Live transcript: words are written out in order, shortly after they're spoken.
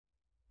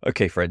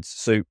Okay, friends.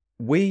 So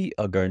we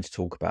are going to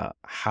talk about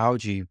how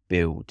do you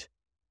build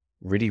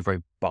really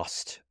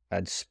robust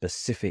and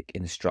specific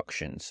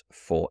instructions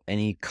for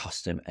any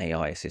custom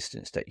AI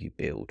assistants that you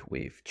build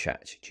with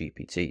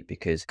ChatGPT,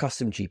 because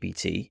custom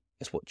GPT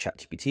is what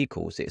ChatGPT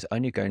calls it, is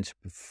only going to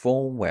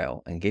perform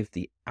well and give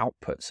the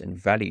outputs and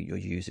value your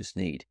users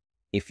need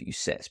if you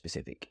set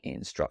specific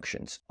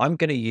instructions. I'm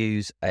going to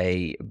use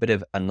a bit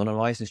of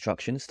anonymized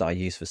instructions that I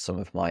use for some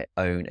of my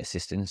own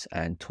assistants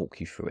and talk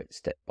you through it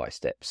step by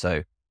step.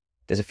 So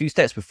there's a few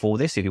steps before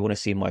this. If you want to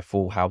see my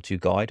full how-to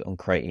guide on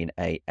creating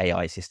a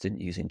AI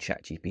assistant using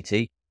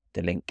ChatGPT,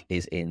 the link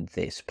is in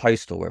this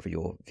post or wherever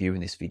you're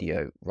viewing this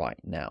video right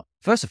now.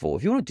 First of all,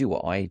 if you want to do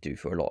what I do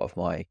for a lot of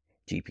my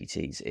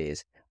GPTs,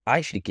 is I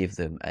actually give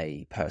them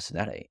a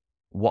personality.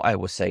 What I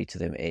will say to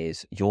them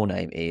is, your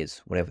name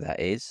is whatever that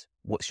is,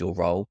 what's your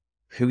role,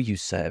 who are you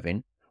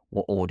serving,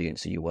 what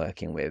audience are you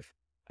working with,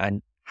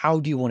 and how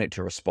do you want it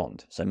to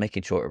respond? So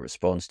making sure it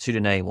responds to the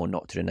name or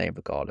not to the name,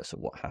 regardless of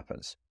what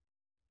happens.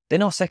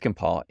 Then our second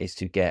part is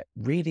to get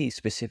really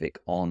specific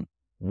on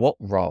what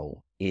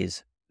role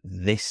is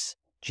this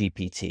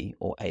GPT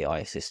or AI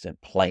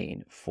assistant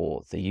playing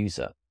for the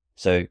user.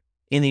 So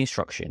in the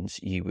instructions,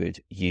 you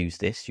would use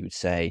this. You would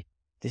say,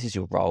 this is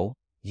your role.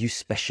 You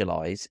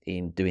specialize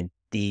in doing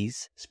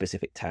these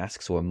specific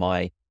tasks, or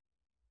my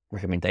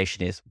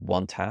recommendation is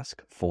one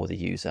task for the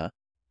user,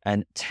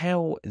 and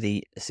tell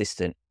the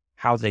assistant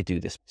how they do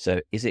this.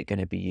 So is it going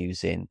to be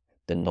using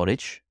the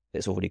knowledge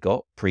that's already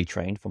got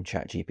pre-trained from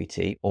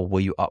ChatGPT, or will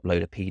you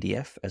upload a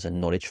PDF as a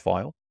knowledge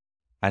file?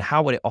 And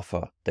how will it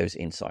offer those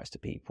insights to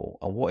people?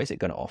 And what is it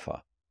going to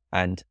offer?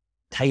 And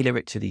tailor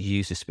it to the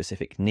user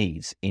specific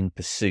needs in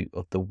pursuit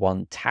of the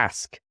one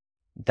task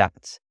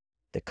that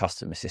the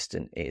custom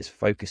assistant is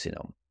focusing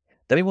on.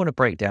 Then we want to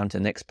break down to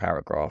the next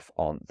paragraph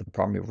on the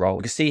primary role.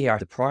 You can see here,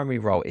 the primary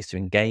role is to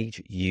engage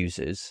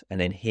users.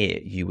 And then here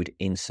you would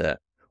insert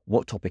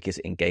what topic is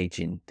it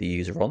engaging the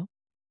user on?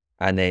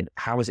 And then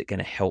how is it going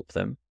to help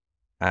them?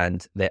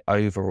 And their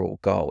overall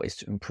goal is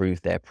to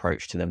improve their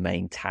approach to the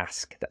main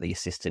task that the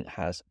assistant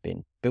has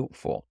been built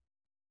for.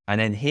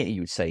 And then here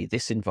you would say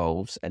this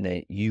involves, and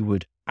then you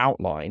would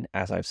outline,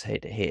 as I've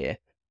said here,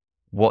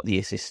 what the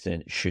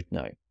assistant should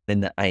know.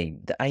 Then the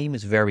aim. The aim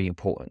is very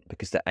important,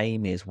 because the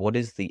aim is, what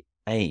is the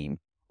aim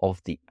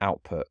of the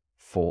output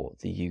for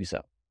the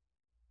user?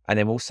 And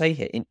then we'll say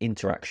here in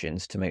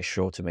interactions to make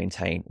sure to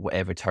maintain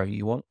whatever tone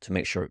you want, to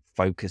make sure it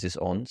focuses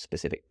on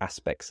specific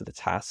aspects of the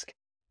task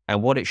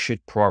and what it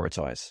should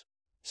prioritize.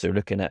 So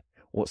looking at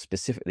what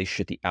specifically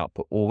should the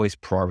output always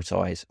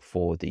prioritize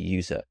for the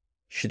user.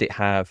 Should it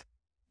have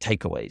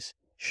takeaways?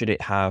 Should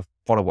it have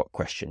follow-up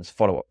questions,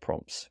 follow-up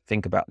prompts?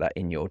 Think about that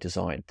in your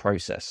design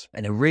process.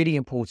 And a really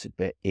important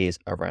bit is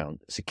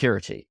around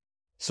security.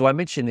 So I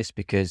mention this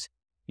because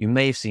you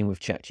may have seen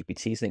with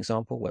ChatGPT as an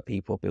example, where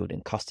people are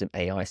building custom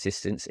AI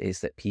assistants,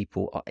 is that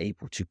people are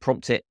able to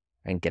prompt it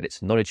and get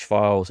its knowledge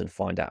files and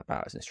find out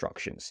about its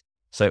instructions.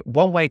 So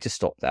one way to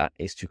stop that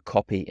is to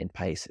copy and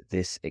paste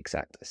this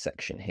exact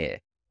section here,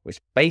 which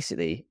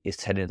basically is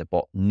telling the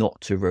bot not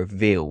to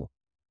reveal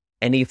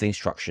any of the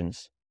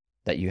instructions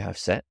that you have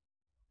set,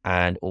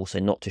 and also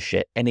not to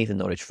share any of the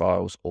knowledge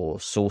files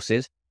or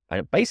sources.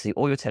 And basically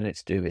all you're telling it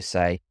to do is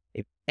say,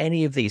 if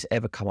any of these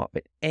ever come up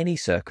in any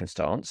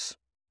circumstance,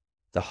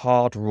 the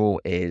hard rule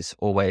is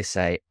always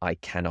say, I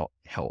cannot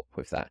help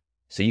with that.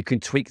 So you can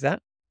tweak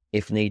that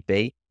if need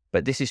be,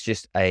 but this is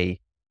just a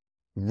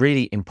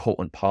really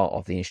important part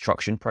of the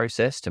instruction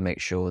process to make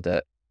sure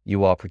that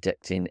you are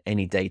protecting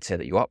any data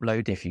that you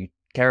upload if you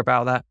care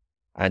about that,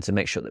 and to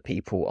make sure that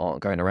people aren't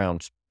going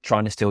around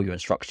trying to steal your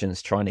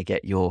instructions, trying to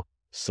get your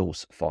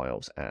source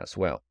files as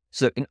well.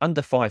 So in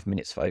under 5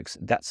 minutes, folks,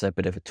 that's a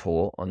bit of a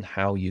tour on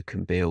how you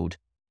can build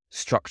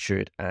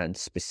structured and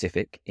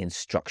specific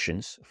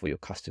instructions for your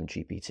custom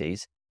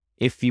GPTs.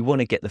 If you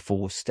want to get the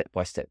full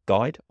step-by-step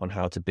guide on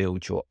how to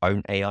build your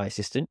own AI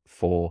assistant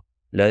for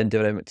learning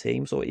development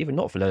teams, or even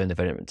not for learning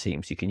development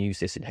teams, you can use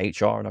this in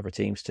HR and other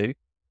teams too,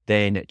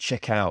 then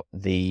check out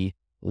the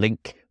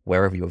link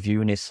wherever you're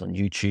viewing this, on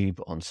YouTube,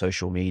 on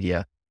social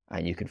media,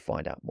 and you can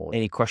find out more.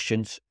 Any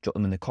questions, drop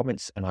them in the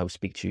comments, and I will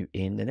speak to you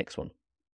in the next one.